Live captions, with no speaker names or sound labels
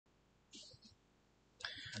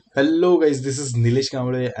Hello guys, this is Nilesh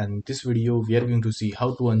Kamble, and this video we are going to see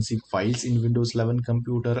how to unzip files in Windows 11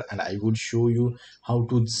 computer, and I would show you how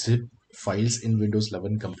to zip files in Windows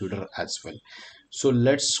 11 computer as well. So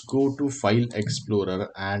let's go to File Explorer,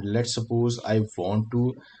 and let's suppose I want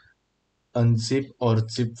to unzip or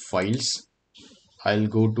zip files. I'll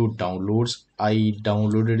go to downloads. I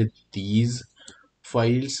downloaded these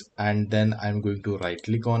files, and then I'm going to right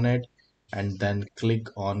click on it and then click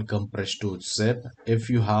on compress to zip. If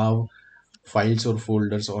you have files or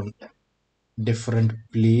folders on different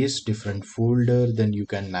place, different folder, then you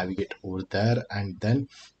can navigate over there, and then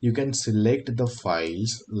you can select the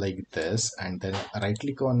files like this and then right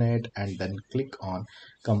click on it and then click on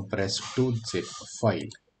compress to zip file.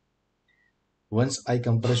 Once I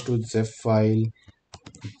compress to zip file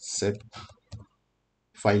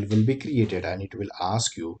will be created, and it will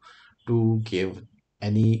ask you to give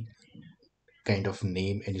any kind of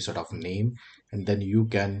name, any sort of name, and then you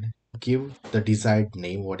can give the desired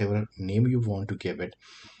name, whatever name you want to give it.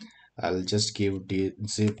 I'll just give the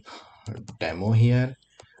zip demo here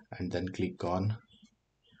and then click on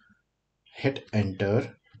hit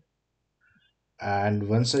enter, and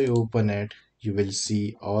once I open it you will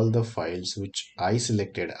see all the files which I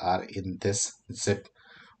selected are in this zip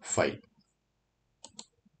file.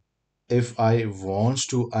 If I want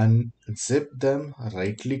to unzip them,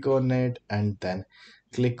 right click on it and then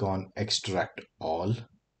click on extract all.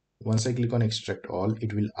 Once I click on extract all,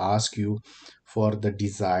 it will ask you for the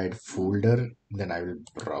desired folder. Then I will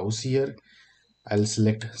browse here. I'll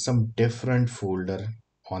select some different folder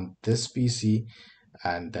on this PC,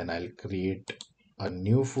 and then I'll create a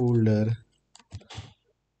new folder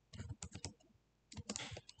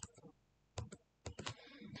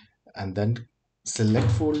and then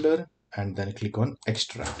select folder and then click on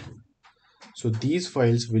extract. So these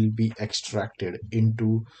files will be extracted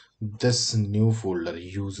into this new folder,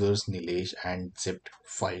 users Nilesh and zipped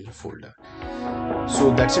file folder.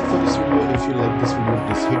 So that's it for this video. If you like this video,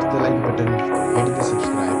 please hit the like button, hit the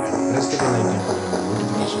subscribe and press the bell icon for more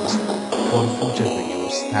notifications for future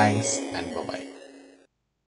videos. Thanks and bye bye.